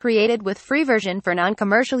Created with free version for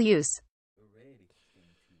non-commercial use.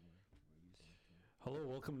 Hello,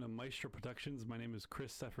 welcome to Maestro Productions. My name is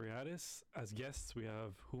Chris Seferiadis. As guests, we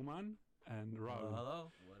have Human and Rob.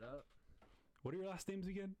 Hello. What up? What are your last names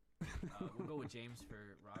again? We'll go with James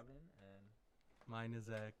for Robin, and Mine is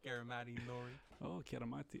Karamati Nori. Oh,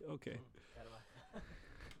 Karamati. Okay.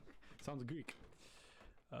 Sounds Greek.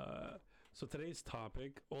 So today's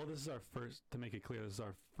topic, this is our first, to make it clear, this is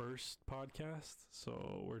our first podcast.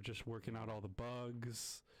 So we're just working out all the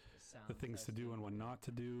bugs, the things to do and what not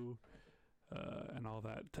to do, and all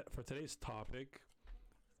that. For today's topic,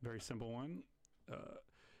 very simple one.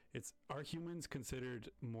 It's, are humans considered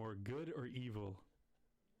more good or evil?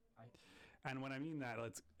 And when I mean that,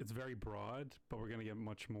 it's very broad, but we're going to get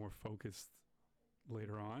much more focused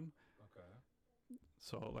later on. Okay.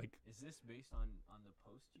 So, is this based on the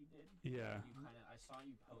post you did? Yeah. I saw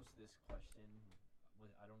you post this question.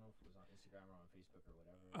 I don't know if it was on Instagram or on Facebook or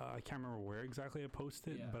whatever. I can't remember where exactly I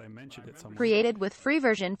posted, Yeah, but I mentioned it somewhere. Created with free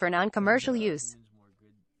version for non-commercial use. Humans more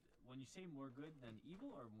good. When you say more good than evil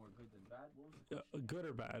or more good than bad, what was the question? Good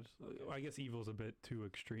or bad? Okay. I guess evil's a bit too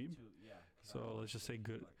extreme. Yeah. So let's just say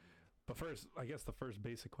good. But first, I guess the first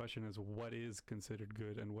basic question is, what is considered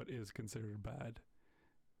good and what is considered bad?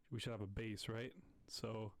 We should have a base, right?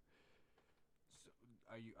 So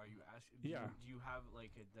are you asking? Yeah. Do you have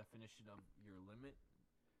like a definition of your limit?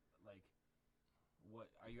 Like,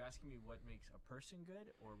 what are you asking me? What makes a person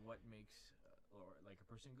good, or what makes, or like a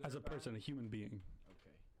person good? as or a person, a bad? human being,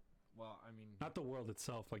 Okay. Well, I mean, not the world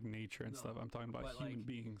itself, like nature and No, stuff. I'm talking about but, human like,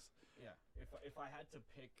 beings. yeah. If I had to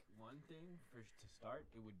pick one thing to start,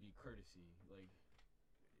 it would be courtesy. Like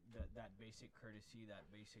that basic courtesy, that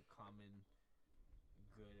basic common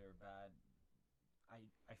good or bad.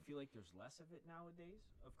 I feel like there's less of it nowadays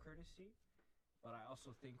of courtesy, but I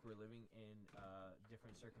also think we're living in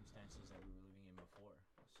different circumstances that we were living in before.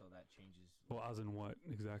 So that changes. Well, as in what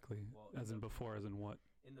exactly? Well, As in before, as in what?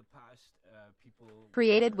 In the past, people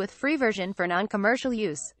Created were, with free version for non-commercial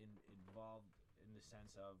use. involved in the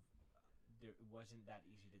sense of it wasn't that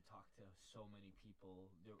easy to talk to so many people.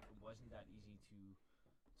 It wasn't that easy to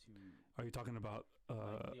Are you talking about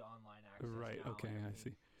like the online access. right, now okay, and I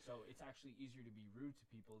everything. see. So it's actually easier to be rude to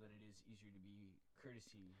people than it is easier to be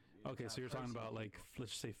courtesy. Okay, so you're talking courtesy about to like, people.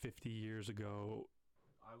 let's say 50 years ago,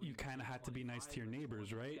 I would you even kinda say had to be nice to your 25 or neighbors,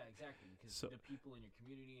 20. right? Yeah, exactly. Because So- the people in your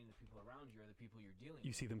community and the people around you are the people you're dealing you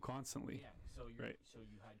with. see them constantly. Yeah, so Right. so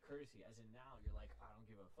you had courtesy, as in now you're like, I don't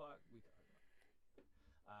give a fuck.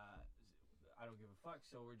 I don't give a fuck.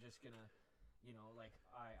 So we're just gonna, like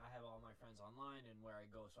I have all my friends online and where I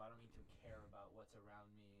go, so I don't need to care about what's around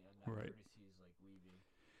me, and that Right. courtesy is like leaving.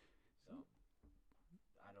 So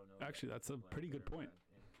I don't know. Actually, that's a if pretty good good or point. bad,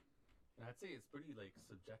 yeah. And I'd say it's pretty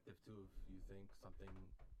subjective too. If you think something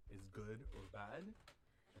is good or bad,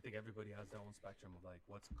 I think everybody has their own spectrum of like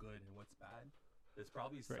what's good and what's bad. There's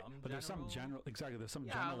probably Right. some, But there's some general, exactly. There's some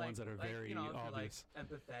general ones that are very if you're, obvious.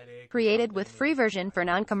 empathetic. or Created with something, free like, version for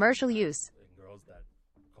non-commercial use. and girls that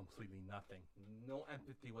completely nothing, no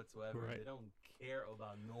empathy whatsoever. Right. They don't care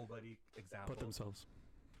about nobody. Example. Put themselves.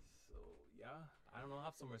 So yeah, I don't know.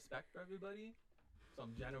 Have some respect for everybody.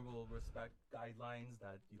 Some general respect guidelines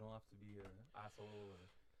that you don't have to be an asshole.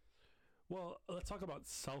 Well, let's talk about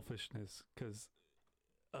selfishness, because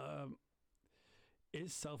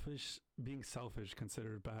is being selfish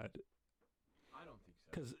considered bad? I don't think so.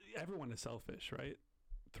 Because everyone is selfish, right?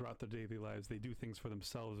 Throughout their daily lives, they do things for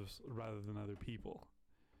themselves rather than other people.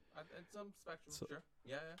 At some spectrum, So- sure.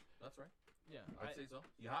 Yeah, that's right. Yeah, I'd say so.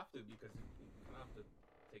 You have to because you kind of have to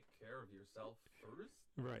take care of yourself first.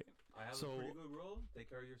 Right. I have So- a pretty good rule: take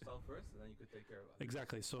care of yourself first, and then you could take care of others.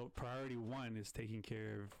 Exactly. So priority one is taking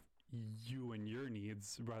care of you and your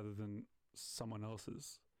needs rather than someone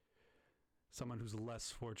else's. Someone who's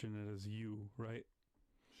less fortunate as you, right?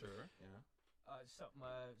 Sure. Yeah.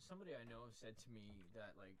 Somebody I know said to me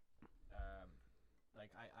that I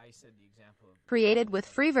said the example of Created with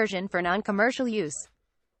free version for non-commercial use.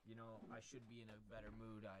 I should be in a better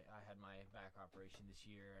mood. I had my back operation this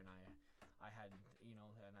year, and I had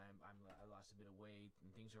and I lost a bit of weight,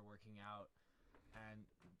 and things are working out. And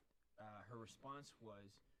her response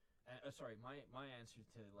was, my answer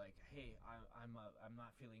to like, hey, I'm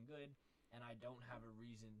not feeling good, and I don't have a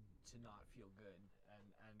reason to not feel good,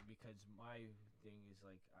 and because my thing is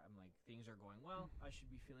like, I'm like, things are going well, I should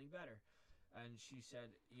be feeling better. And she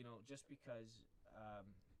said, just because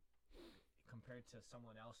compared to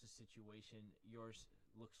someone else's situation, yours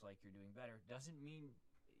looks like you're doing better, doesn't mean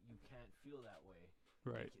you can't feel that way.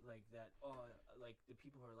 Right. Like that. Like the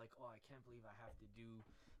people who are like, oh, I can't believe I have to do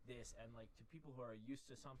this, and like to people who are used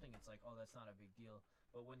to something, it's like, oh, that's not a big deal.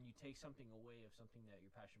 But when you take something away of something that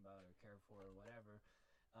you're passionate about or care for or whatever,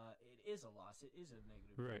 it is a loss. It is a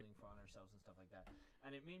negative Right. feeling on ourselves and stuff like that.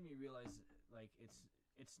 And it made me realize, like,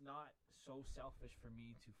 it's not so selfish for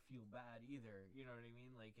me to feel bad either. You know what I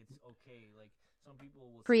mean? Like, it's okay. Like, some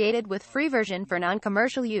people will say, Created with "Oh, free version you for need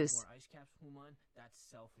non-commercial more use. ice caps, Human, that's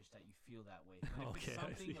selfish that you feel that way. But if Okay, it's I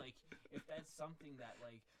something see. like, if that's something that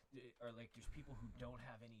like, or like there's people who don't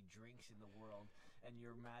have any drinks in the world, and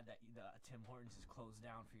you're mad that the Tim Hortons is closed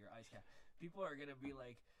down for your ice cap, people are gonna be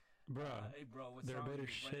like, Bruh, hey bro, what's there are wrong with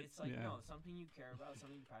better you? But shit, it's like, yeah. no, something you care about,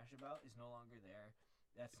 something you're passionate about is no longer there.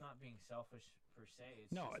 That's not being selfish per se.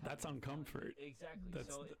 It's No, just that's having fun. uncomfort. Exactly.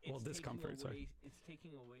 That's So the- it's well, taking discomfort, sorry. away, it's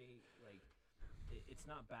taking away, like, it's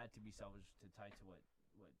not bad to be selfish, to tie to what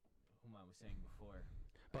Human was saying before.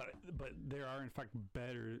 but there are in fact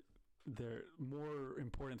there more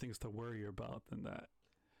important things to worry about than that.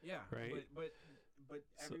 Yeah, Right. But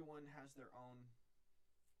So- everyone has their own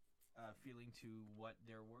feeling to what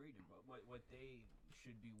they're worried about, what they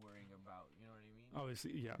should be worrying about. You know what I mean?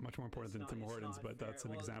 Obviously, yeah, much more important than It's Tim not- it's Hortons, not but fair. that's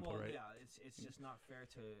an example, right? Yeah, it's just not fair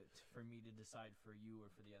to for me to decide for you or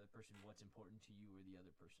for the other person what's important to you or the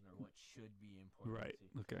other person or what should be important. Right. To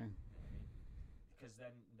you. Okay. Because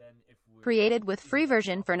then if we're Created with isn't free that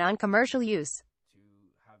version for selfish non-commercial use. to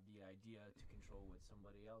have the idea to control what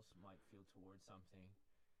somebody else might feel towards something.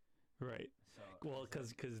 Right. So Well, is that-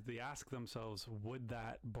 because they ask themselves, would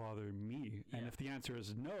that bother me? And Yeah. if the answer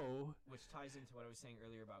is no, which ties into what I was saying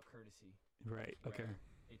earlier about courtesy. right. Okay. where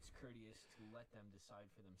It's courteous to let them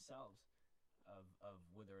decide for themselves of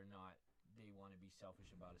whether or not they want to be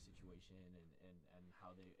selfish about a situation and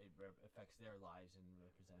how affects their lives and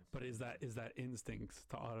represents. But is that instinct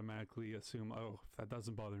to automatically assume, oh, if that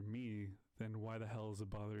doesn't bother me, then why the hell is it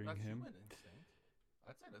bothering That's him? human instinct.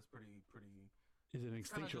 I'd say that's pretty. Is it Kind of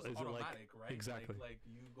instinctual? just Is it like automatic, right? exactly? Like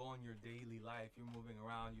you go in your daily life, you're moving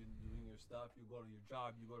around, you're doing your stuff, you go to your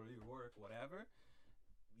job, you go to your work, whatever.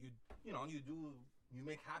 You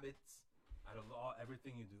make habits out of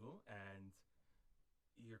everything you do, and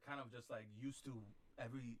you're kind of just like used to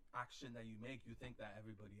every action that you make. You think that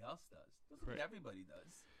everybody else does. Doesn't mean Right. everybody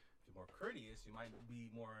does. If you're more courteous, you might be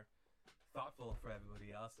more thoughtful for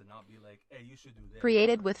everybody else and not be like, hey, you should do this.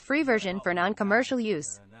 Created or, with free "You gotta version help for me with that." non-commercial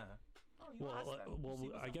use. Nah, nah, nah. Oh, you ask Well, them. You see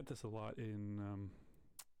what's I up. get this a lot in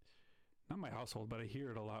not my household, but I hear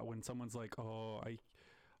it a lot when someone's like, "Oh, I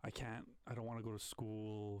don't want to go to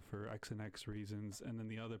school for X and X reasons," and then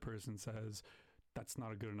the other person says, "That's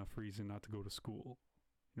not a good enough reason not to go to school."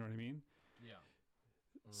 You know what I mean? Yeah.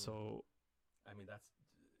 So, I mean, that's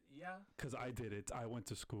yeah. because I did it, I went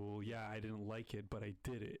to school. Yeah, I didn't like it, but I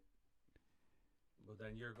did it. But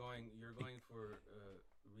then you're going for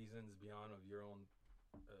reasons beyond of your own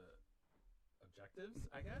objectives,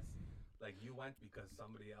 I guess. Like you went because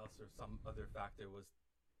somebody else or some other factor was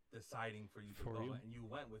deciding for you to For go, you? and you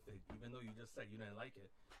went with it, even though you just said you didn't like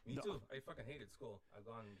it. Me No. too. I fucking hated school. I've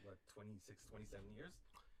gone 26, 27 years,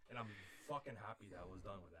 and I'm fucking happy that I was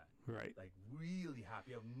done with that. Right. Like really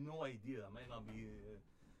happy. I have no idea. I might not be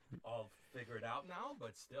all figured out now,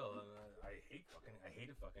 but still, I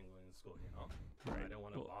hated fucking going to school. You know, I Right. didn't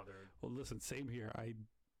want to Well- bother. Well, listen, same here. I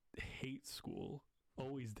hate school.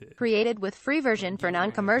 Always did. Created with free version for Even in a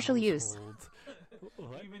non-commercial use. household-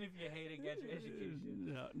 What? Even if you hate it, get your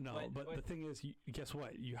education. No, but the but- thing is, guess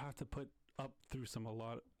what? You have to put up through a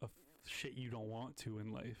lot of shit you don't want to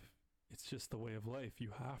in life. It's just the way of life.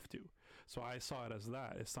 You have to. So I saw it as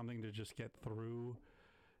that. It's something to just get through,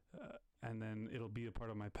 and then it'll be a part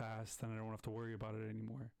of my past, and I don't have to worry about it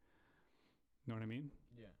anymore. You know what I mean?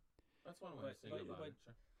 Yeah. That's one way But- to think but- about it.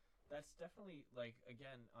 Sure. That's definitely like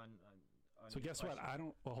again on So your guess what?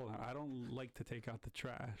 question. Hold on. I don't like to take out the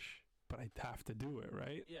trash, but I have to do it,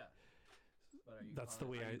 right? Yeah. But are you That's the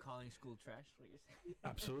calling, way are I- you calling school trash? What you're saying?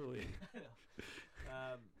 Absolutely.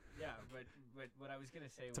 Yeah, but what I was gonna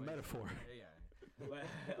say It's a was metaphor. Yeah, but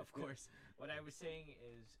of course, what I was saying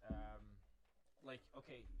is like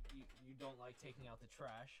okay, you don't like taking out the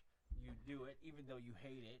trash. You do it even though you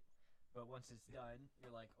hate it. But once it's done,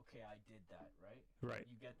 you're like, okay, I did that, right? Right.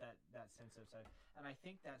 You get that sense of self, and I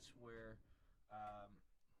think that's where,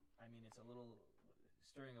 I mean, it's a little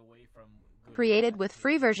stirring away from. Good Created and with bad.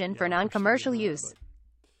 free version for Yeah, we're non-commercial still use. but-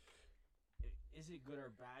 Is it good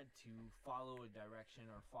or bad to follow a direction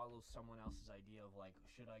or follow someone else's idea of like,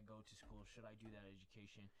 should I go to school? Should I do that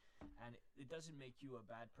education? And it doesn't make you a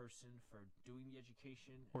bad person for doing the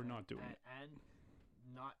education Or and- not doing and, it. and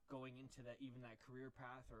not going into that career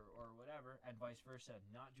path or whatever, and vice versa,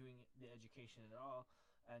 not doing the education at all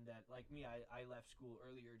and that like me, I left school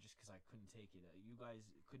earlier just because I couldn't take it. You guys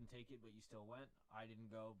couldn't take it, but you still went. I didn't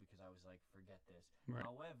go because I was like, forget this. Right.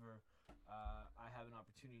 However, I have an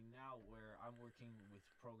opportunity now where I'm working with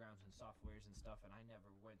programs and softwares and stuff, and I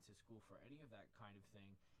never went to school for any of that kind of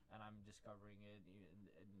thing, and I'm discovering it.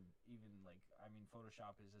 And even like, I mean,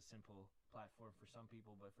 Photoshop is a simple platform for some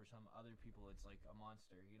people, but for some other people, it's like a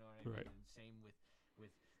monster. You know what I mean? Right. And same with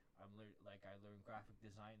I learned graphic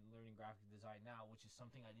design, learning graphic design now, which is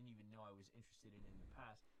something I didn't even know I was interested in the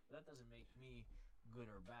past. But that doesn't make me good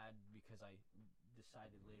or bad because I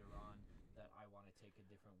decided later on that I want to take a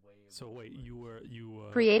different way. So wait, you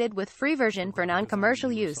Created with free version for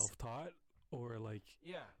non-commercial use. Self-taught, or like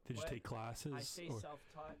yeah? did you take classes? I say or?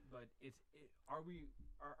 self-taught, but aren't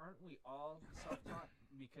we all self-taught?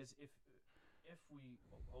 Because if we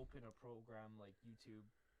open a program like YouTube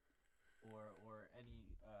or any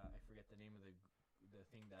I forget the name of the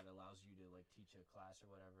thing that allows you to like teach a class or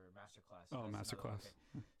whatever, master class. Oh, master class.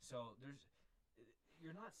 Okay. So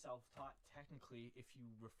you're not self-taught technically if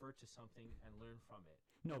you refer to something and learn from it.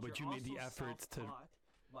 No, but you you're made the also efforts to. self-taught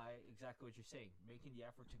by exactly what you're saying, making the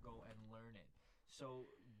effort to go and learn it. So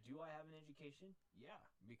do I have an education? Yeah,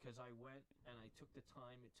 because I went and I took the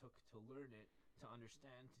time it took to learn it, to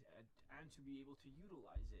understand, and to be able to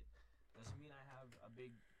utilize it. Doesn't mean I have a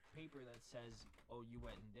big paper that says, "Oh, you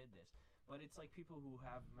went and did this." But it's like people who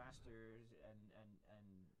have masters and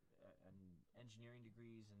engineering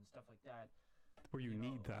degrees and stuff like that. Where you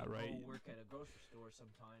need that, right? Go work at a grocery store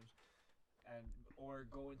sometimes, or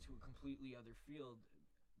go into a completely other field.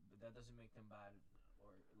 But that doesn't make them bad,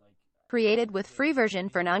 or like. Created with free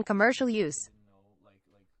version for non-commercial use. Didn't know, like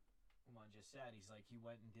Human just said, he's like he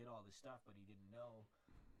went and did all this stuff, but he didn't know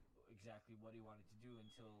exactly what he wanted to do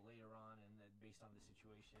until later on, and then based on the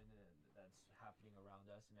situation that's happening around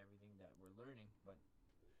us and everything that we're learning. But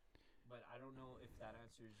I don't know if that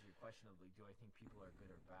answers your question of like, do I think people are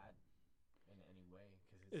good or bad in any way?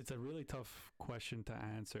 Because It's a really tough question to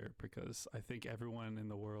answer because I think everyone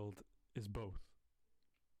in the world is both.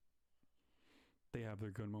 They have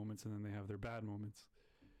their good moments and then they have their bad moments.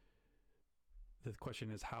 The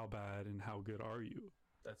question is how bad and how good are you?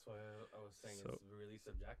 That's why I was saying it's really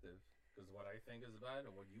subjective. Because what I think is bad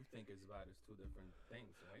and what you think is bad is two different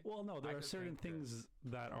things, right? Well, no, there are certain things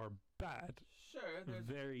that are bad. Sure, there's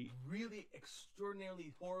very really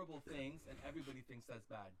extraordinarily horrible things, and everybody thinks that's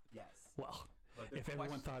bad. Yes. well. But If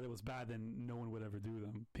everyone thought it was bad, then no one would ever do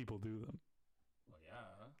them. People do them. Well,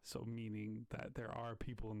 yeah. So meaning that there are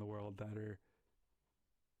people in the world that are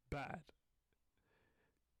bad.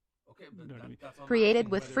 Okay, but You know what I mean? that's all I'm Created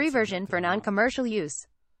asking, with whether free it's version for subjective or not. non-commercial use.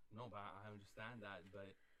 No, but I understand that.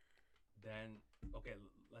 But then, okay,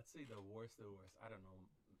 let's say the worst. I don't know,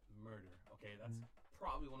 murder. Okay, that's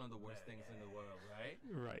probably one of the worst things in the world, right?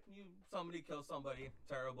 Right. Somebody kills somebody,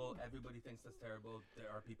 terrible. Everybody thinks that's terrible. There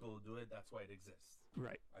are people who do it. That's why it exists.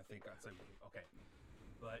 Right. I think that's okay.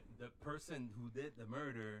 But the person who did the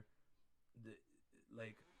murder,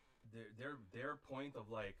 their point of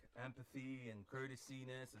like empathy and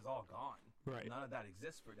courtesiness is all gone. Right. None of that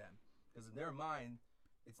exists for them because in their mind,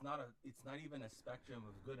 it's not even a spectrum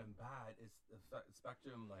of good and bad. It's a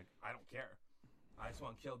spectrum like I don't care. I just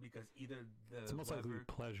want to kill because either It's most likely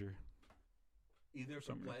pleasure. either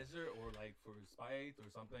for Something. pleasure or like for spite or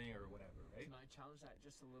something or whatever, right? Can I challenge that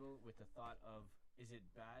just a little with the thought of, is it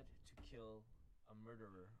bad to kill a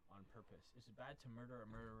murderer on purpose? Is it bad to murder a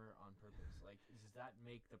murderer on purpose? Like, does that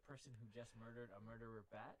make the person who just murdered a murderer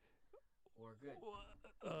bad or good?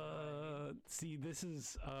 See, this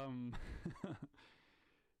is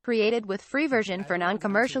Created with free version for everyone's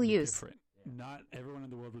non-commercial answer would be use. different. Yeah. Not everyone in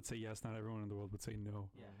the world would say yes. Not everyone in the world would say no.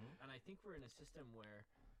 Yeah, and I think we're in a system where,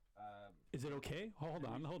 Is it okay? Hold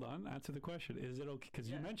on. Answer the question. Is it okay? Because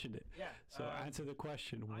you Yeah. mentioned it. yeah. So answer the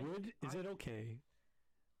question. Is it okay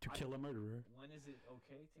to kill a murderer? When is it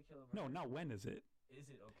okay to kill a No, murderer? not when is it. Is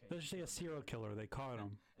it okay? Let's just say a serial killer. They caught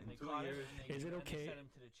him. And they In 2 caught him years. and they, Is it and okay? they sent him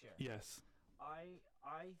to the chair. Yes.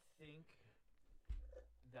 I think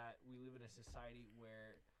that we live in a society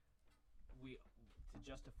where to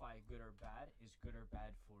justify good or bad is good or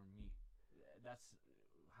bad for me. That's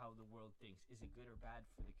how the world thinks. Is it good or bad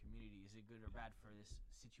for the community? Is it good or bad for this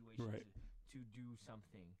situation Right. to do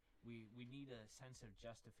something? We need a sense of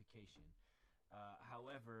justification.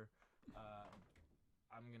 However,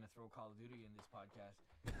 I'm gonna throw Call of Duty in this podcast.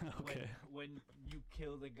 Okay. When you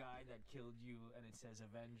kill the guy that killed you and it says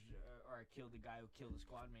avenge, or I killed the guy who killed the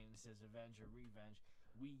squad mate and it says avenge or revenge,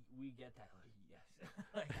 we get that. Like,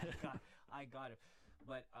 yes, like, I got it.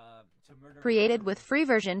 But to murder Created with free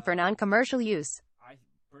version for non-commercial use.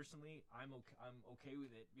 personally, I'm okay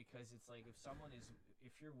with it, because it's like,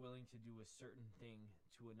 if you're willing to do a certain thing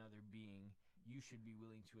to another being, you should be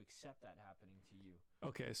willing to accept that happening to you.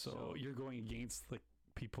 Okay, so you're going against like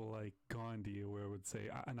people like Gandhi, where it would say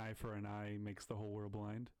an eye for an eye makes the whole world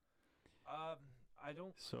blind. I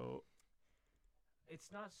don't. So It's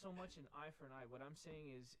not so much an eye for an eye. What I'm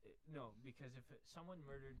saying is, no, because if someone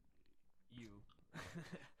murdered you,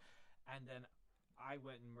 and then I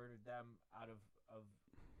went and murdered them out of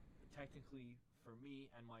technically, for me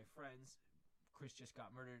and my friends, Chris just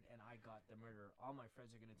got murdered and I got the murderer. All my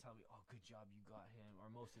friends are gonna tell me, "Oh, good job, you got him," or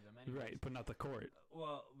most of them, anyways. right, but not the court.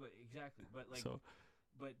 Well, but exactly, but like, So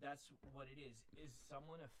but that's what it is. Is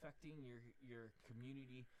someone affecting your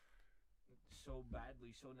community so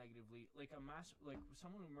badly, so negatively? Like like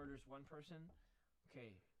someone who murders one person,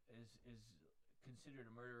 okay, is considered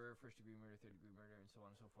a murderer, first degree murder, third degree murder, and so on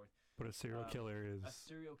and so forth. but a serial killer is A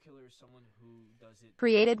serial killer is someone who does it.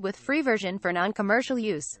 Created with free version for non-commercial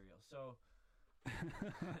use. So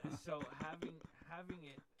so having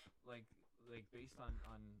it like based on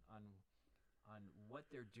what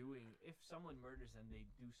they're doing. If someone murders and they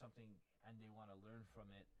do something and they want to learn from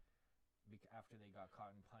it after they got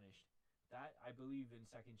caught and punished, that I believe in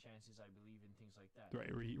second chances. I believe in things like that. right.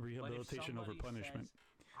 Rehabilitation over punishment. Says,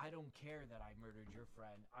 I don't care that I murdered your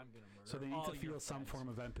friend, I'm gonna murder. So they need all to feel your some friends. form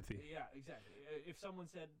of empathy. Yeah, exactly. If someone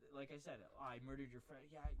said, like I said, I murdered your friend.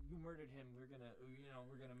 Yeah, you murdered him. We're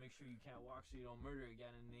gonna make sure you can't walk so you don't murder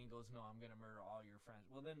again. And then he goes, no, I'm gonna murder all your friends.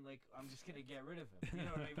 Well, then, like, I'm just gonna get rid of him. You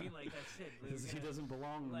know what I mean? Like, that's it. He doesn't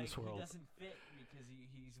belong in Like, this world. he doesn't fit because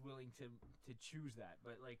he's willing to choose that.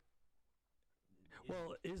 But like,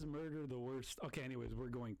 Well, is murder the worst? Okay, anyways, we're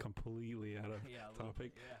going completely out of yeah, a little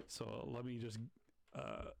topic. bit, yeah. So let me just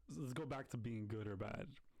let's go back to being good or bad.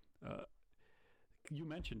 You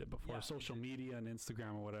mentioned it before, Yeah, social media and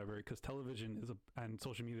Instagram or whatever, because television and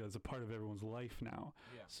social media is a part of everyone's life now.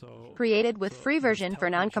 Yeah. So Created with free does version for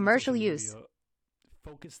television and non-commercial social use. media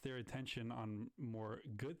focus their attention on more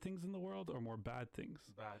good things in the world or more bad things?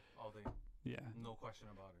 Bad all day, Yeah. no question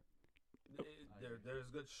about it. There's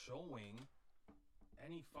good showing.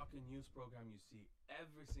 Any fucking news program you see,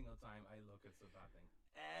 every single time I look, it's a bad thing.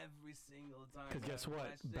 Every single time. Because guess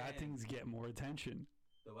what? Bad things get more attention.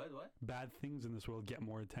 The what? Bad things in this world get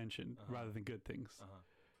more attention rather than good things.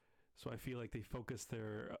 So I feel like they focus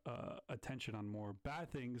their attention on more bad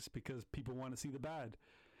things because people want to see the bad.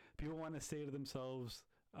 People want to say to themselves,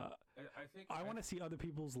 I want to see other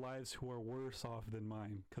people's lives who are worse off than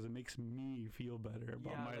mine because it makes me feel better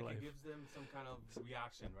about my life. It gives them some kind of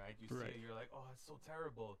reaction, right? You see it, you're like, oh, it's so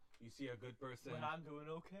terrible. You see a good person. But I'm doing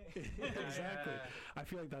okay. Exactly. I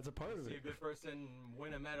feel like that's a part of See it. a good person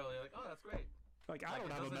win a medal, you're like, oh, that's great. Like, I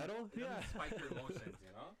don't have a medal. It Yeah. doesn't spike your emotions,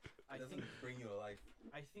 you know? I It doesn't bring you to life.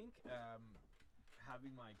 I think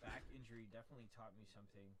having my back injury definitely taught me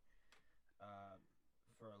something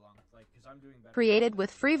for a long, like, because I'm doing better. Created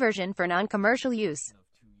with free version for non-commercial use. Of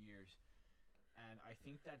 2 years, and I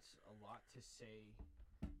think that's a lot to say.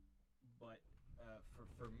 But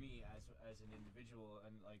for me as an individual,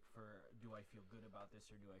 and like, do I feel good about this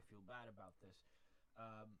or do I feel bad about this?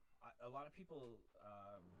 A lot of people,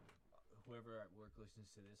 whoever at work listens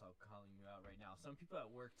to this, I'm calling you out right now. Some people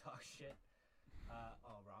at work talk shit.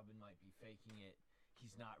 Oh, Robin might be faking it.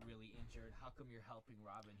 He's not really injured. How come you're helping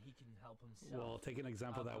Robin? He can help himself. Well, take an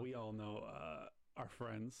example that we all know. Our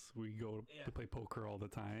friends, we go to play poker all the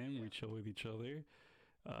time. Yeah. We chill with each other.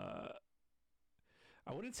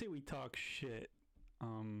 I wouldn't say we talk shit.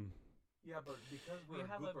 Yeah, but because We we're a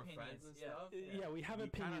have group of friends opinions, and yeah. stuff. Yeah, we have we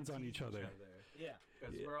kinda opinions on tease each other. Yeah.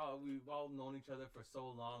 Because Yeah. we've all known each other for so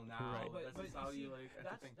long now. Right. This is how you you see, like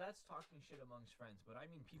everything. that's talking shit amongst friends. But I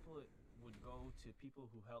mean, people would go to people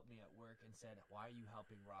who helped me at work and said, "Why are you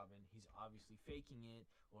helping Robin? He's obviously faking it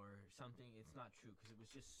or something." It's not true because it was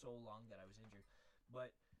just so long that I was injured.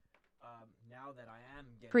 But now that I am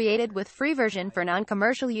getting Created better, with free version for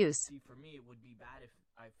non-commercial use. See, for me, it would be bad if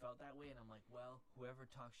I felt that way, and I'm like, well, whoever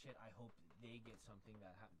talks shit, I hope they get something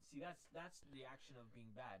that happens. See, that's the action of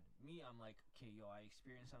being bad. Me, I'm like, okay, yo, I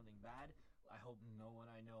experienced something bad. I hope no one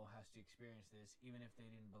I know has to experience this, even if they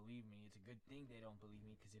didn't believe me. It's a good thing they don't believe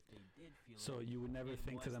me, because if they did feel So it, you would never it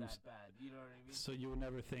think to was them. that bad. You know what I mean? So you would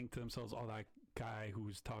never think to themselves, "Oh, that guy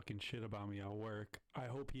who's talking shit about me at work. I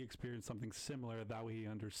hope he experienced something similar. That way he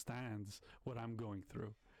understands what I'm going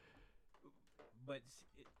through." But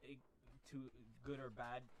to good or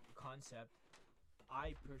bad concept,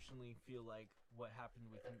 I personally feel like what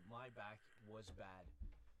happened with my back was bad.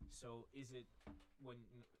 So is it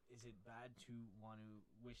bad to want to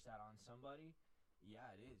wish that on somebody? Yeah,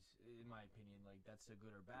 it is. In my opinion, like that's a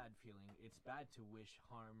good or bad feeling. It's bad to wish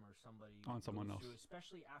harm or somebody On someone goes else. through,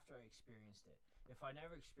 especially after I experienced it. If I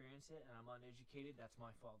never experienced it and I'm uneducated, that's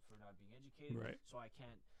my fault for not being educated. Right. So I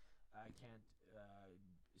can't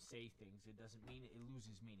say things. It doesn't mean it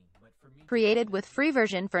loses meaning. But for me, to Created say with that, free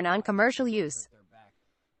version for non-commercial someone use. hurt their back,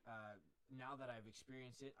 now that I've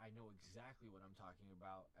experienced it, I know exactly what I'm talking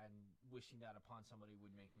about, and wishing that upon somebody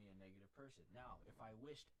would make me a negative person. Now, if I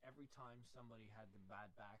wished every time somebody had the bad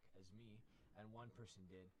back as me, and one person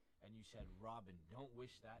did, and you said, Robin, don't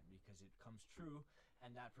wish that because it comes true,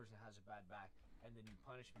 and that person has a bad back, and then you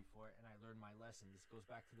punish me for it, and I learn my lesson. This goes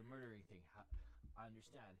back to the murdering thing. I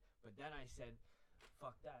understand. But then I said,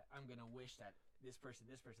 fuck that. I'm going to wish that this person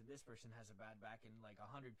has a bad back, and like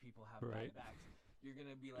 100 people have Right. bad backs. You're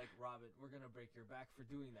going to be like, Robin, we're going to break your back for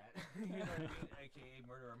doing that. You know what I mean? AKA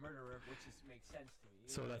murderer, which makes sense to me. You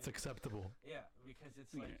So know what that's I mean? acceptable. Yeah, because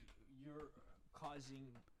it's Yeah. like you're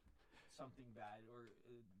causing something bad,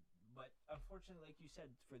 but unfortunately, like you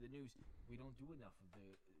said, for the news, we don't do enough of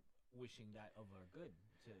the wishing that of our good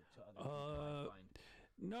to other people. I find.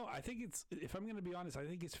 No, I think it's, if I'm going to be honest, I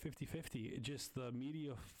think it's 50-50. It just the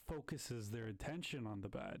media focuses their attention on the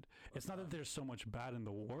bad. It's not that there's so much bad in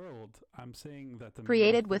the world. I'm saying that the media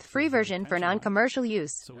Created with free focuses their version for attention on it. non-commercial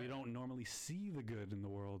use. So we don't normally see the good in the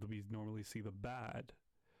world. We normally see the bad.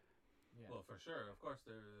 Yeah. Well, for sure, of course.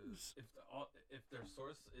 There's if their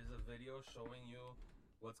source is a video showing you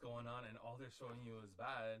what's going on, and all they're showing you is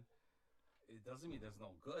bad, it doesn't mean there's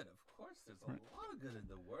no good. Of course, there's a lot of good in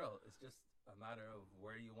the world. It's just a matter of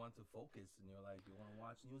where you want to focus in your life. You want to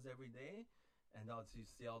watch news every day, and you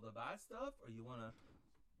see all the bad stuff, or you want to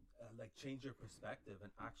like change your perspective and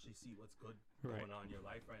actually see what's good going on in your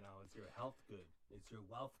life right now. Is your health good? Is your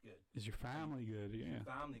wealth good? Is your family good? Is Yeah. your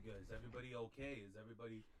family good? Is everybody okay? Is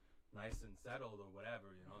everybody nice and settled or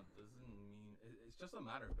whatever? You know, it doesn't mean it's just a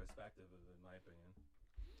matter of perspective, in my opinion.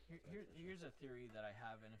 Here's a theory that I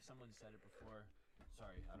have, and if someone said it before,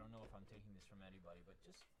 sorry, I don't know if I'm taking this from anybody, but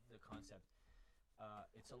just the concept.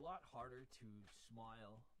 It's a lot harder to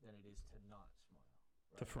smile than it is to not smile.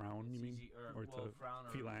 To frown, It's you mean? easy, Or to frown,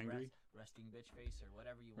 or feel angry? resting bitch face, or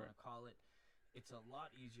whatever you want to call it. It's a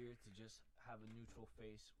lot easier to just have a neutral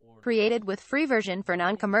face, or Created with free version for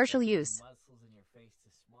non-commercial use. muscles in your face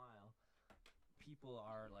to smile. People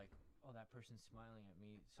are like, oh, that person's smiling at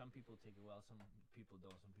me. Some people take it well, some people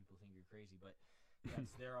don't. Some people think you're crazy, but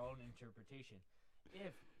that's their own interpretation.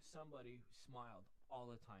 If somebody smiled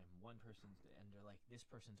all the time, one person, and they're like, this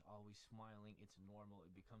person's always smiling, it's normal,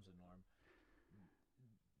 it becomes a norm.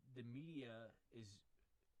 The media is,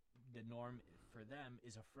 the norm for them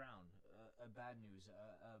is a frown, a bad news,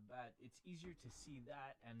 it's easier to see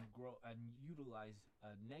that and grow and utilize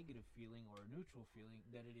a negative feeling or a neutral feeling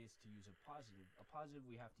than it is to use a positive. A positive,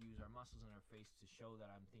 we have to use our muscles in our face to show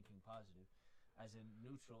that I'm thinking positive. As in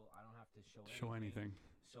neutral, I don't have to show anything.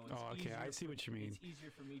 So it's okay, I see easier what you mean. It's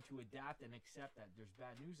easier for me to adapt and accept that there's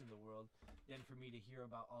bad news in the world than for me to hear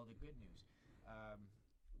about all the good news.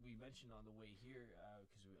 We mentioned on the way here,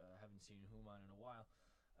 because I haven't seen Human in a while,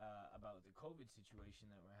 about the COVID situation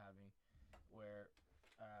that we're having, where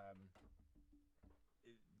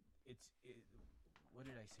what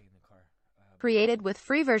did I say in the car? Created with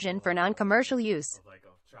free version for non-commercial use.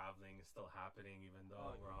 Of traveling is still happening even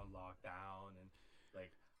though we're on lockdown, and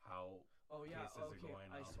like how cases are going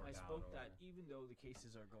up or I down spoke or that whatever. even though the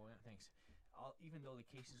cases are going up, even though the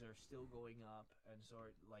cases are still going up, and so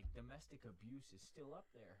like domestic abuse is still up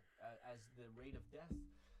there as the rate of death.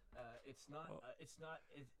 It's not.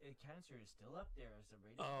 Cancer is still up there as the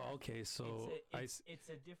rate of death. Okay. So It's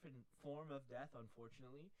a different form of death,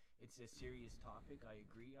 unfortunately. It's a serious topic. I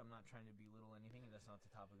agree. I'm not trying to belittle anything. That's not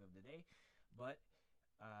the topic of the day. But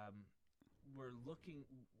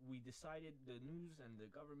we decided, the news and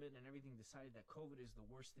the government and everything decided that COVID is the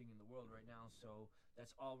worst thing in the world right now. So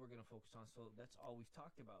that's all we're going to focus on. So that's all we've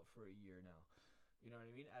talked about for a year now. You know what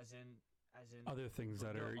I mean? As in other things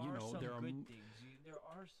that are, there are good things. There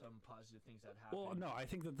are some positive things that happen. Well, no, I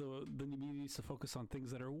think that the media needs to focus on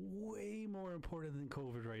things that are way more important than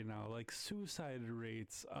COVID right now, like suicide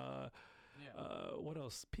rates. What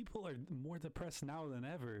else? People are more depressed now than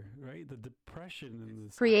ever, right? The depression and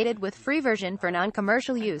this. Created with free version for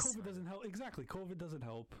non-commercial use. COVID doesn't help. Exactly, COVID doesn't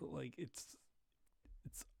help. Like it's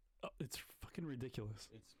fucking ridiculous.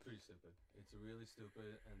 It's pretty stupid. It's really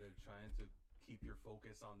stupid, and they're trying to keep your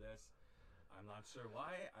focus on this. I'm not sure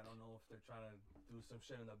why. I don't know if they're trying to do some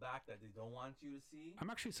shit in the back that they don't want you to see. I'm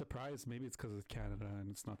actually surprised. Maybe it's because it's Canada and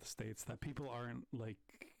it's not the States, that people aren't like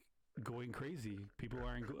going crazy. People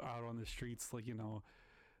aren't out on the streets like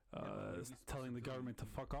what are we supposed telling to the do? government to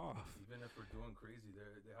fuck off. Even if we're doing crazy,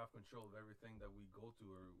 they have control of everything that we go to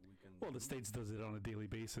or we can. Well, the do. states does it on a daily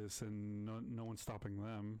basis, and no one's stopping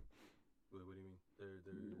them. What do you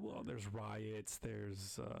mean? Well, there's riots.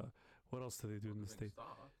 There's what else do they do in the nothing states?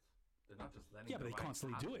 stopped. They're not just letting. Yeah, but the they riots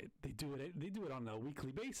constantly do happen. it. They do it on a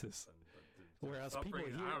weekly basis. They're Whereas people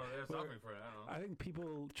suffering- here, I don't know, they're where- suffering for it. I don't know. I think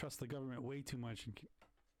people trust the government way too much. And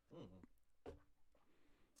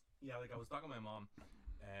Yeah, like I was talking to my mom,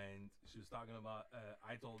 and she was talking about.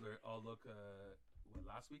 I told her, "Oh, look,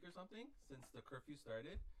 last week or something, since the curfew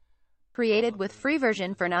started, Created with free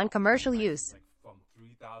version for non-commercial use. like from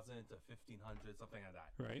 3,000 to 1,500, something like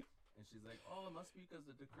that." right? And she's like, "Oh, it must be because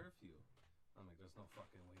of the curfew." I'm like, "There's no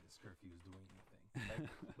fucking way this curfew is doing anything."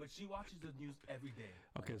 Like, but she watches the news every day.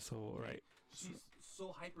 Okay, so right. She's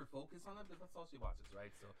so hyper focused on it, but that's all she watches,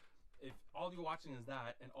 right? So if all you're watching is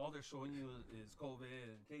that, and all they're showing you is COVID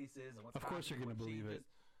and cases and what's Of course you're happening, gonna what believe it.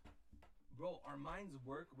 changes, bro. Our minds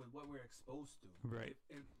work with what we're exposed to. Right.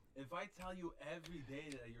 If I tell you every day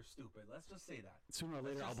that you're stupid, let's just say that. Sooner or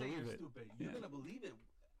Let's later, I'll just say believe you're it. stupid. You're Yeah. gonna believe it.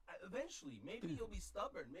 Eventually, maybe you'll be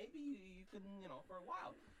stubborn. Maybe you can, for a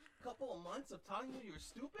while. Couple of months of telling you you're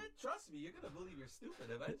stupid, trust me, you're gonna believe you're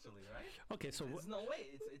stupid eventually, right? Okay, so There's no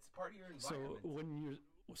way. It's part of your so environment.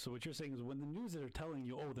 so what you're saying is when the news are telling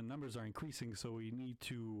you, oh, the numbers are increasing, so we need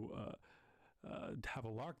to have a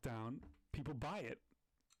lockdown, people buy it.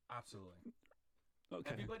 Absolutely.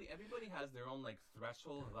 Okay. Everybody has their own like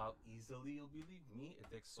threshold of how easily you'll believe. Me, it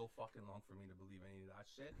takes so fucking long for me to believe any of that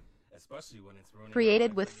shit, especially when it's ruining.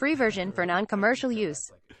 Created my with life. free version for non-commercial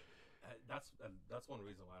use. That's one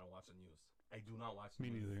reason why I don't watch the news. I do not watch. Me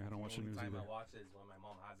the news. neither. I don't watch the only news time either. I watch it is when my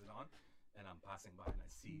mom has it on, and I'm passing by and I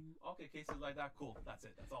see okay cases like that. Cool, that's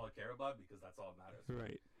it. That's all I care about because that's all that matters.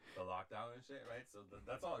 Right. The lockdown and shit, right? So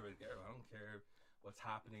that's all I really care about. I don't care what's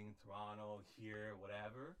happening in Toronto, here,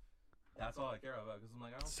 whatever. That's all I care about because I'm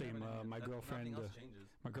like, I don't Same, care. about my anything. girlfriend, Nothing else changes.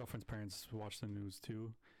 My girlfriend's parents watch the news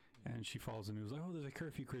too, and she follows the news like, oh, there's a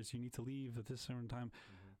curfew, Chris. You need to leave at this certain time.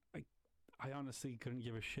 I honestly couldn't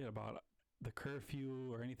give a shit about the curfew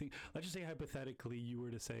or anything. Let's just say hypothetically you were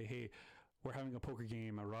to say, hey, we're having a poker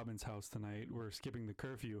game at Robin's house tonight. We're skipping the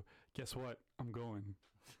curfew. Guess what? I'm going.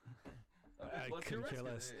 I What's couldn't your care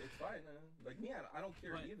risk? less. It's fine. Like me, I don't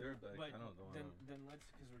care But- either. But I don't know. Then let's,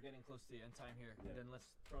 because we're getting close to the end time here. Yeah. Then let's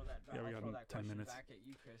throw that back. Yeah, we I'll got throw that 10 question minutes. back at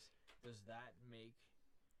you, Chris. Does that make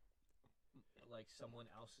like someone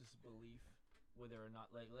else's belief, whether or not,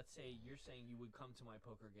 like, let's say you're saying you would come to my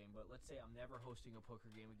poker game, but let's say I'm never hosting a poker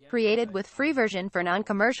game again. Created because with free I'm version for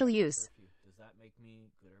non-commercial use. curfew. Does that make me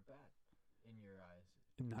good or bad in your eyes?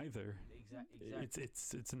 Neither. Exactly.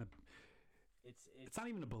 It's not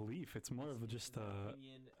even a belief. It's more of just an a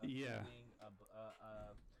opinion, a yeah. feeling,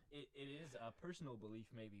 it is a personal belief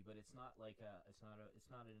maybe, but it's not like it's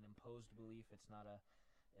not an imposed belief. It's not a,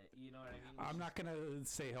 you know what I mean? I'm not gonna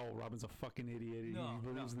say, "Oh, Robin's a fucking idiot. He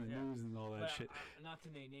believes in the news and all that shit." Not to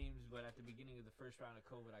name names, but at the beginning of the first round of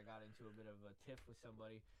COVID, I got into a bit of a tiff with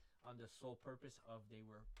somebody on the sole purpose of they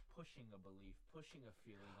were pushing a belief, pushing a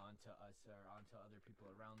feeling onto us or onto other people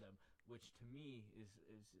around them, which to me is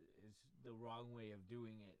the wrong way of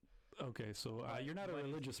doing it. Okay, so you're not a but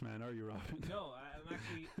religious man, are you, Robin? No, I'm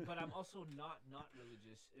actually, but I'm also not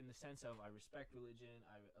religious in the sense of I respect religion.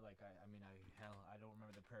 I don't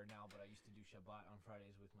remember the prayer now, but I used to do Shabbat on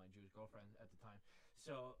Fridays with my Jewish girlfriend at the time.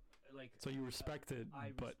 So like, So you respect it,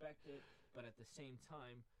 I but respect it, but at the same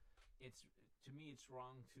time, it's to me it's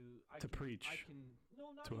wrong to preach I can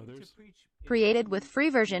no, not to even others? to preach. It's Created to- with free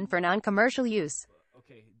version for non-commercial use.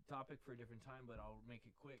 Okay, topic for a different time, but I'll make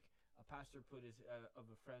it quick. A pastor put his of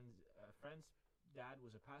a friend's dad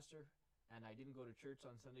was a pastor, and I didn't go to church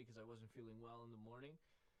on Sunday because I wasn't feeling well in the morning.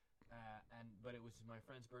 But it was my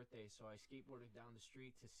friend's birthday, so I skateboarded down the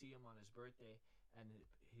street to see him on his birthday, and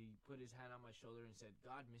he put his hand on my shoulder and said,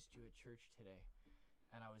 "God missed you at church today."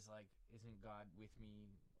 And I was like, "Isn't God with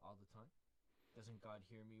me all the time? Doesn't God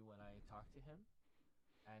hear me when I talk to him?"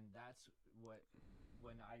 And that's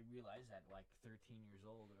when I realized at like 13 years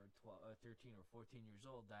old or 13 or 14 years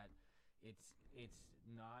old that it's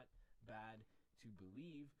not bad to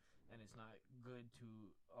believe, and it's not good to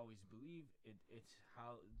always believe. It's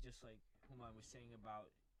how, just like Human was saying about,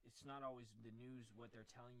 it's not always the news. What they're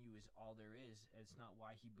telling you is all there is. It's not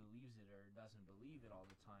why he believes it or doesn't believe it all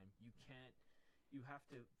the time. You have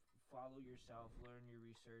to follow yourself, learn your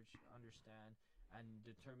research, understand, and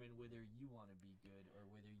determine whether you want to be good or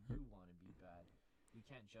whether you want to be bad. We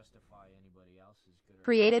can't justify anybody else's good or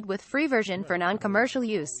Created with free version for non-commercial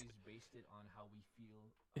We've use. always based it on how we feel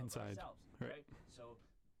Inside, ourselves, right. right? So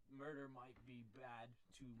murder might be bad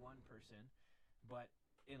to one person, but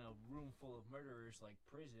in a room full of murderers like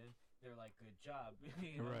prison, they're like, good job. You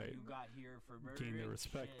know, Right. you got here for murder. Gain their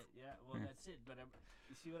respect. Yeah, well, Yeah. that's it. But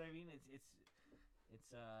you see what I mean? It's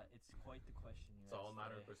quite the question. It's all a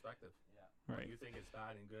matter of perspective. Yeah. What Right. you think is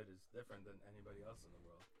bad and good is different than anybody else in the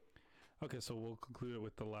world. Okay, so we'll conclude it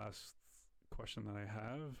with the last question that I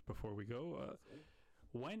have before we go.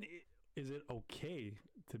 When is it okay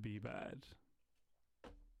to be bad?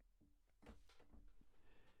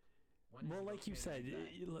 When is Well, it like you okay to said, be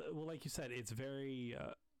bad? it's very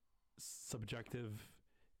subjective.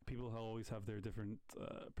 People always have their different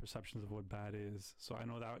perceptions of what bad is. So I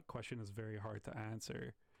know that question is very hard to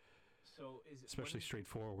answer, So is it, especially when is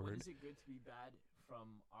straightforward. it good to be bad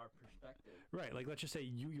from our perspective? Right, like let's just say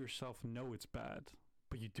you yourself know it's bad,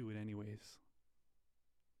 but you do it anyways.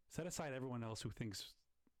 Set aside everyone else who thinks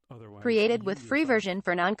otherwise. Created You with free yourself, version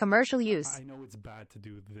for non-commercial use. I know it's bad to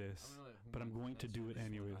do this, but I'm going to do it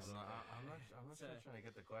anyways. I'm not It's sure a- I'm trying to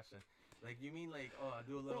get the question. Like, you mean like, oh, I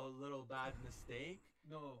do a little bad mistake?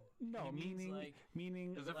 No. No, he means meaning,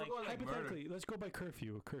 like Because if Like, we're going like murder, hypothetically, let's go by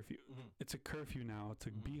curfew. Mhm. It's a curfew now to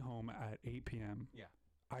Mhm. be home at 8 p.m. Yeah.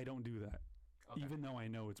 I don't do that, okay. even though I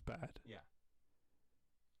know it's bad. Yeah.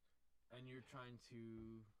 and you're trying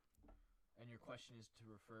to, and your question is to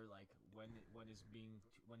refer like when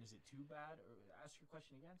is it too bad, or ask your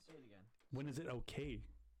question again, say it again. When is it okay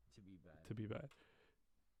To be bad. to be bad?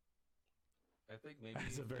 I think maybe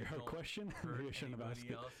That's a very you hard don't question. hurt Maybe I shouldn't have asked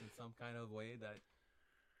anybody it. else in some kind of way that,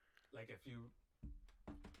 like, if you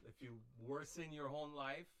worsen your own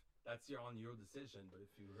life, that's on your decision. But if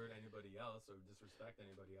you hurt anybody else or disrespect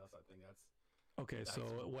anybody else, I think that's Okay, That's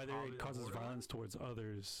so whether probably it the causes borderline. violence towards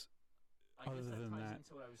others. I guess Other that than ties that-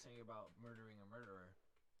 into what I was saying about murdering a murderer.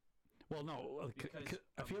 Well, no, Because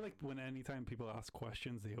I feel of- like when anytime people ask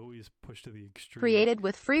questions, they always push to the extreme. Created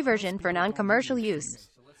with free version for people don't do non-commercial the use.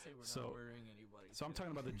 extremes. So let's say we're So- not murdering anybody. So I'm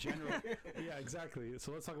talking about the general. Yeah, exactly.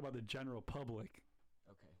 So let's talk about the general public.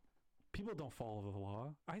 Okay. People don't follow the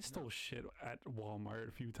law. I stole shit at Walmart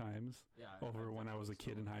a few times Yeah. over when I was a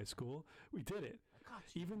kid in high school. We did it, I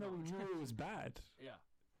caught you. even though we No. knew it was bad. Yeah.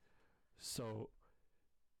 So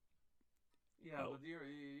yeah. Oh. But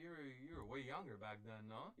you're way younger back then,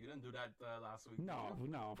 no? You didn't do that last week. no, did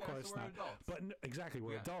you? no, of Yeah, course so we're not. adults. But exactly,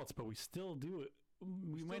 we're Yeah. adults, but we still do it.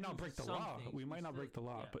 We still might not do break the some law. things. We might not still- break the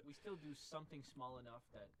law, yeah, but we still do something small enough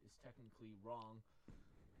that is technically wrong.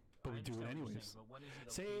 But I we do it understand what you're anyways. saying, but when is it okay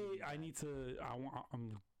to say be I bad? need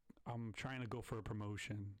to. I'm trying to go for a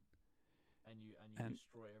promotion. and you and-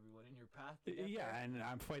 destroy everyone in your path. to get Yeah, there? and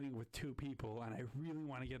I'm fighting with two people, and I really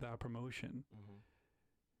want to get that promotion. Mhm.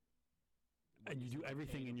 When And you is do it okay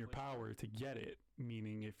everything to in your push back? power to get it.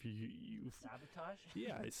 Meaning, if you Sabotage.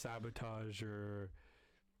 yeah, it's sabotage or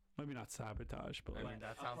maybe not sabotage, but I like mean,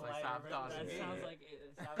 that A sounds like polite sabotage. That to me. sounds like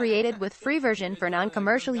sabotage. Created with free version for It's a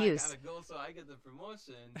non-commercial good guy use. Gotta go so I get the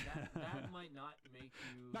promotion. That might not make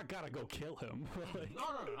you. not gotta go kill him. Like,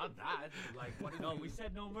 No, not that. Like, what if No, you, we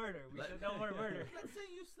said no murder. We Let- said no more murder. Let's say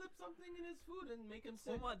you slip something in his food and make him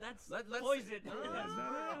Well, sick. what? That's Let's poison. No,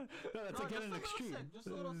 no, that's No, again just an a extreme. little sick. Just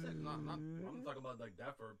a little sick. I'm talking about like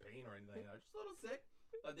death or pain or anything. Just a little sick.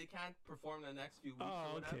 That they can't perform the next few weeks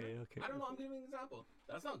Oh, or whatever. okay. I don't know. I'm giving an example.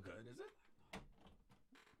 That's not good, is it?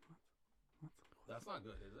 That's not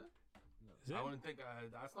good, is it? Is it? I wouldn't think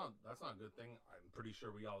that's not a good thing. I'm pretty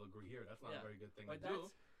sure we all agree here. That's not Yeah, a very good thing But to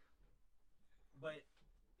do. But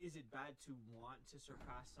is it bad to want to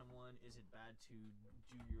surpass someone? Is it bad to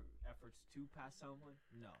do your efforts to pass someone?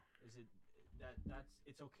 No. Is it that's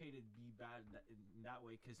it's okay to be bad in that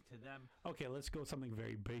way because to them. Okay, let's go something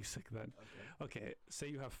very basic then. Okay. Okay, say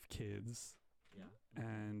you have kids, Yeah.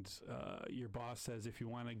 and your boss says if you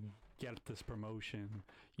want to get this promotion,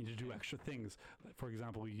 you need to do extra things. Like, for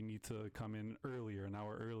example, you need to come in earlier, an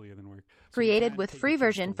hour earlier than work. So you Created can't with take free your kids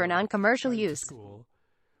version to for work, non-commercial to use. school.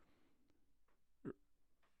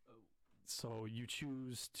 So you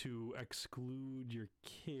choose to exclude your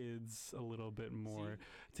kids a little bit more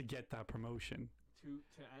to get that promotion. To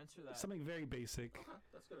answer that. Something very basic. Okay,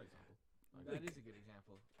 that's a good example. That is a good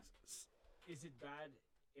example. Is it bad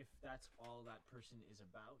if that's all that person is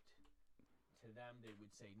about? To them, they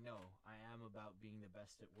would say, "No, I am about being the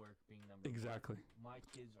best at work, being number Exactly. one. My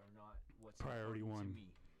kids are not what's Priority important one. to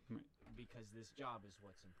me, Right. because this job is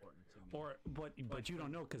what's important to me." Or but you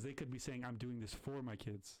don't know because they could be saying I'm doing this for my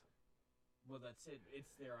kids. Well, that's it.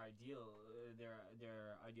 It's their ideal,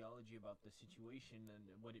 their ideology about the situation and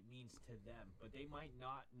what it means to them. But they might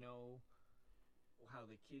not know how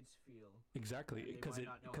the kids feel. Exactly, And they because might it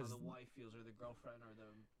not know how because the wife feels, or the girlfriend, or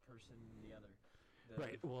the person, the other.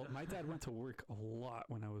 right. Well, my dad went to work a lot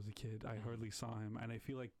when I was a kid. I hardly saw him, and I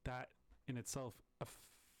feel like that in itself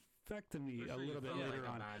affected me For a sure you little bit felt later like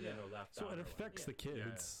on. abandoned or left So out it or affects the Yeah.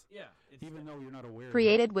 kids, Yeah, it's even though you're not aware.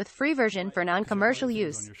 Created with free version for 'Cause you have non-commercial other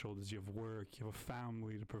things on use. your shoulders. You have work. You have a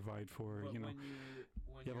family to provide for. but You know, when you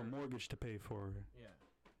have a you're mortgage to pay for. yeah,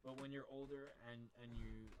 but when you're older and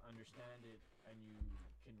you understand it and you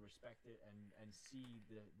can respect it and see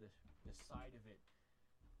the side of it,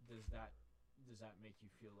 does that make you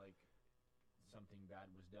feel like something bad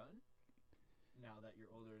was done? Now that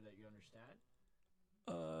you're older, that you understand.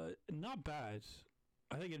 Not bad.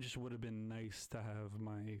 I think it just would have been nice to have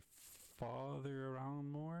my father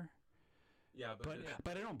around more. Yeah, But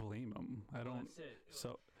but I don't blame him. I Well, don't. That's it.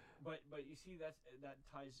 So But you see that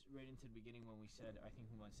ties right into the beginning when we said, I think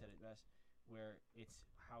Human said it best, where it's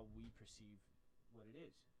how we perceive what it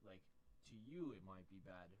is. Like, to you it might be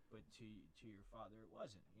bad, but to your father it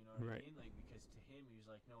wasn't. You know what Right. I mean? Like, because to him he was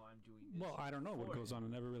like, no, I'm doing this. well, I don't know what for goes you. on. I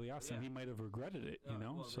never really asked him. Yeah. He might have regretted it. You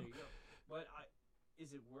know. Well, So there you go. But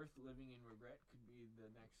is it worth living in regret? Could be the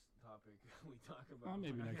next topic we talk about. Well,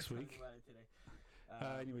 maybe We're not next gonna week. talk about it today.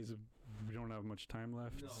 anyways, we don't have much time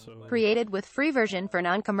left. No, So but- Created with free version for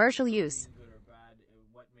non-commercial use. Being good or bad,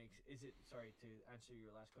 what makes is it? Sorry to answer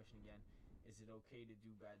your last question again. Is it okay to do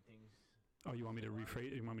bad things? oh, you want me to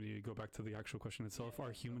rephrase? You want me to go back to the actual question itself? Yeah, Are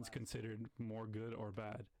go humans back. considered more good or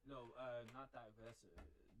bad? No, not that. But that's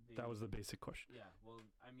That was the basic question. Yeah. Well,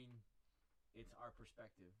 I mean, it's our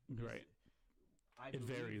perspective. Right. I It believe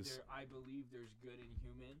varies. I believe there's good in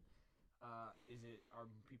human. Are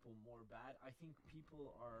people more bad? I think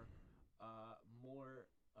people are more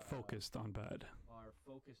Focused on bad. are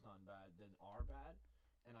focused on bad than are bad,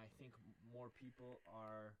 and I think more people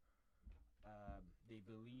are they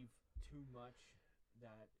believe too much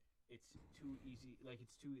that it's too easy. Like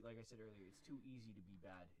I said earlier, it's too easy to be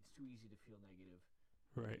bad. It's too easy to feel negative.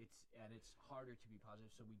 Right. It's harder to be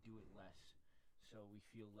positive, so we do it less. So we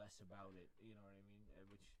feel less about it. You know what I mean?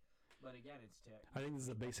 But again, it's I think this is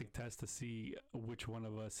a basic test to see which one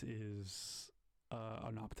of us is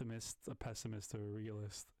an optimist, a pessimist, or a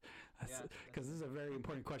realist. Because this is a very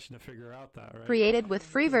important question to figure out that, right? Created with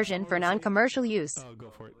free version for non-commercial use. Oh, go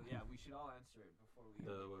for it. Yeah, we should all answer it before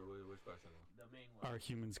we. Which question? The main one. Are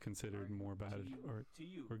humans considered more bad to you, or to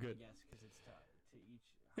you? or good? Yes, because it's to each.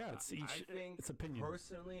 Yeah, it's each. I think It's opinion.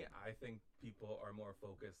 Personally, I think people are more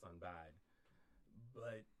focused on bad,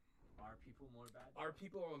 but Are people more bad? are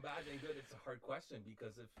people more bad than good? It's a hard question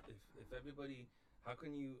because if everybody, how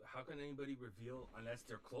can anybody reveal unless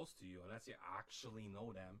they're close to you, unless you actually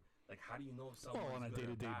know them? Like, how do you know if someone's Oh, on a good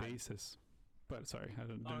or day-to-day bad? basis. But sorry, I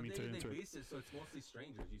didn't On a mean to day-to-day enter. basis, so it's mostly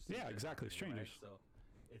strangers. You see Yeah, that exactly, happening, strangers. Right? So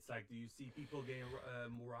it's like, do you see people getting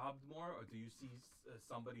robbed more, or do you see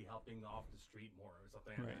somebody helping off the street more, or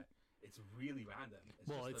something like Right. that? It's really random.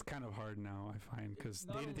 Well, just it's kind of hard now, I find, because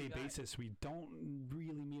not only day-to-day that- basis, we don't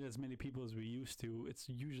really meet as many people as we used to. It's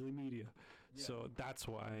usually media. Yeah. So that's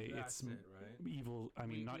why That's it's it, right? evil. I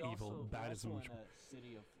mean, not evil. Bad is we're much. also in a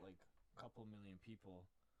city of like a couple million people,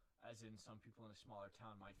 as in some people in a smaller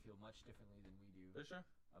town might feel much differently than we do. For sure.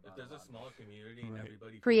 If about there's a lot of smaller this. community and Right.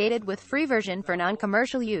 everybody Created focuses with on free their version for example,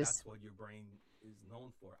 non-commercial use. That's what your brain is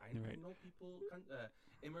known for. I Right. know people,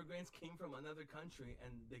 immigrants came from another country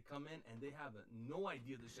and they come in and they have no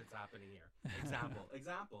idea this shit's happening here.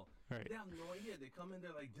 Example. Right. They have no idea. They come in,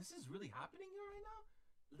 they're like, this is really happening here right now?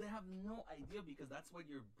 They have no idea because that's what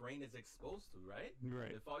your brain is exposed to, right?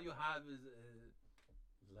 Right. If all you have is,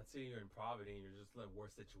 let's say you're in poverty and you're just in a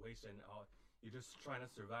worse situation, you're just trying to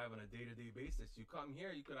survive on a day-to-day basis. You come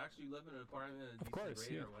here, you could actually live in an apartment at a Of decent course,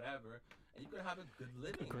 rate yeah. or whatever, and you could have a good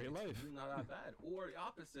living. great It's life. really not that bad. Or the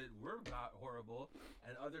opposite, we're not horrible,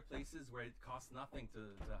 and other places where it costs nothing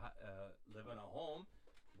to live in a home,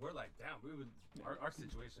 we're like, damn, our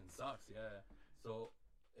situation sucks. Yeah. So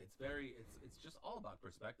it's just all about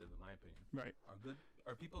perspective, in my opinion. Right.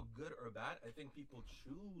 Are people good or bad? I think people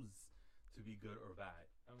choose to be good or bad.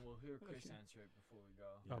 And we'll hear Chris answer it before we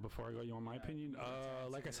go. Before I go, you want my Yeah, opinion? you get to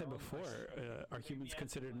Like I answer said your own before, question. are Make humans me answer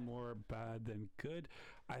considered mine. more bad than good?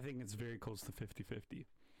 I think it's very close to 50-50.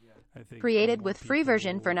 Yeah. I think Created more with free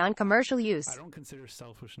version for people- non-commercial use. I don't consider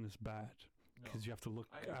selfishness bad because you have to look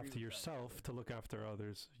I agree after with that. yourself to look after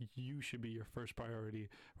others. You should be your first priority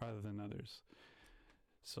rather than others.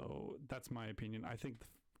 So that's my opinion. I think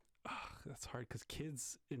that's hard because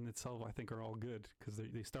kids in itself, I think, are all good because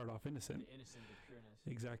they start off innocent. The innocent, the pureness.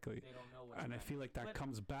 Exactly. They don't know what's And I bad. feel like that But-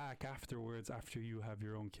 comes back afterwards after you have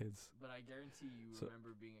your own kids. But I guarantee you So-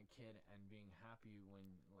 remember being a kid and being happy when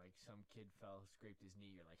like some kid fell, scraped his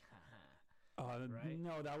knee. You're like, haha. Right?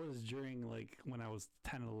 No, that was during like when I was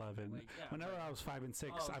 10, 11. Like, yeah, Whenever but- I was 5 and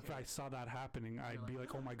 6, Oh, if I okay. saw that happening, I'd like, be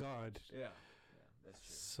like, oh my God. Yeah, that's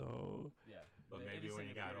true. So, Yeah, But maybe when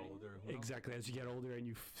you got older, who knows? Exactly. As you get older and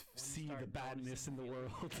you see start the badness in the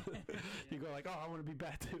world, you go like, oh, I want to be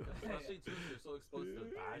bad too. Especially too, if you're so exposed to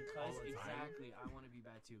bad all Because the time. exactly, I want to be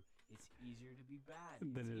bad too. It's easier to be bad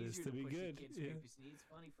Than it is It's to be easier push good, The kid, yeah. scrape his knee. It's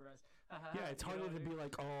funny for us. Yeah, it's You harder know, to be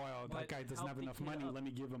like, oh, that But guy doesn't help have the enough kid money. up. Let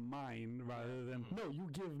me give him mine, rather than no, you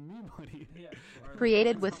give me money. Yeah. Or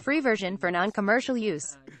Created with help free out version the for kid. non-commercial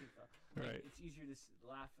use. Like, Right. It's easier to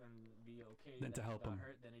laugh and be okay Than to that you help got 'em.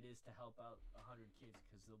 hurt than it is to help out 100 kids,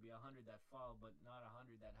 because there'll be 100 that fall, but not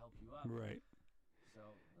 100 that help you up. Right.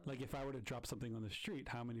 So Like if I were to drop something on the street,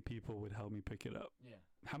 how many people would help me pick it up? yeah.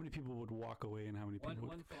 How many people would walk away, and how many people would?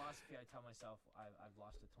 One philosophy I tell myself, I've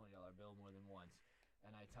lost a $20 bill more than once,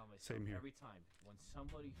 and I tell myself Same here. every time when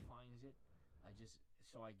somebody finds it,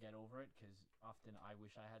 so I get over it, because often I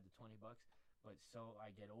wish I had the $20, but so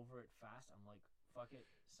I get over it fast. I'm like, fuck it,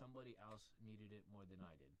 somebody else needed it more than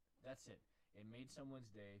I did. That's it. It made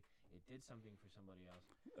someone's day. It did something for somebody else.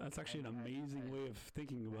 That's actually an and- amazing and- way of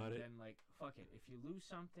thinking about And it. then, like, fuck it. If you lose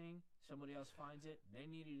something, somebody else finds it. They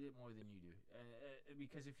needed it more than you do.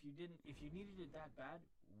 Because if you needed it that bad,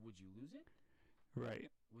 would you lose it?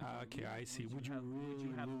 Right. Would you Okay, I see. Would you have-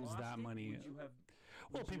 really have lose lost that it? money? Would you have?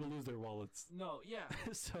 Well, would you- people lose their wallets. No, yeah,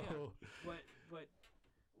 So but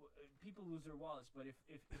people lose their wallets. But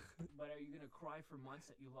but are you gonna cry for months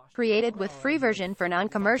that you lost? Created your with wallet? free version for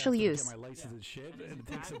non-commercial fuck, I have to use. Get my license Yeah. and shit, And is and it it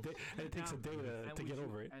takes a bad? day. And it takes a day to And would get you-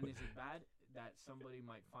 over it. And but is it bad that somebody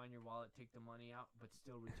might find your wallet, take the money out, but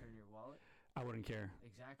still return your wallet? I wouldn't care.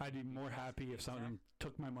 Exactly. I'd be more because- happy if someone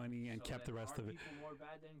took my money and So kept the then rest are of it. people more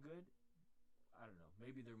bad than good? I don't know.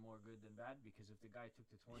 Maybe they're more good than bad, because if the guy took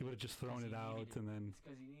the 20, He would have just thrown it because he out, needed and then it's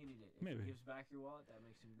because he needed it. If Maybe. he gives back your wallet, that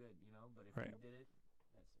makes him good, you know. But if Right. he did it,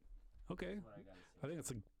 that's okay. what I gotta say. I think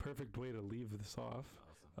that's a perfect way to leave this off.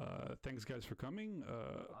 Awesome. Thanks, guys, for coming. Awesome,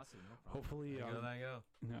 no problem. Hopefully, There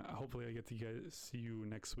you go. hopefully, I get to guys see you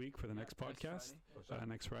next week for the Yeah, next next podcast. Friday.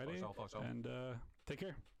 Next Friday, For sure. and take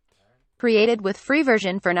care. Created with free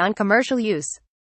version for non-commercial use.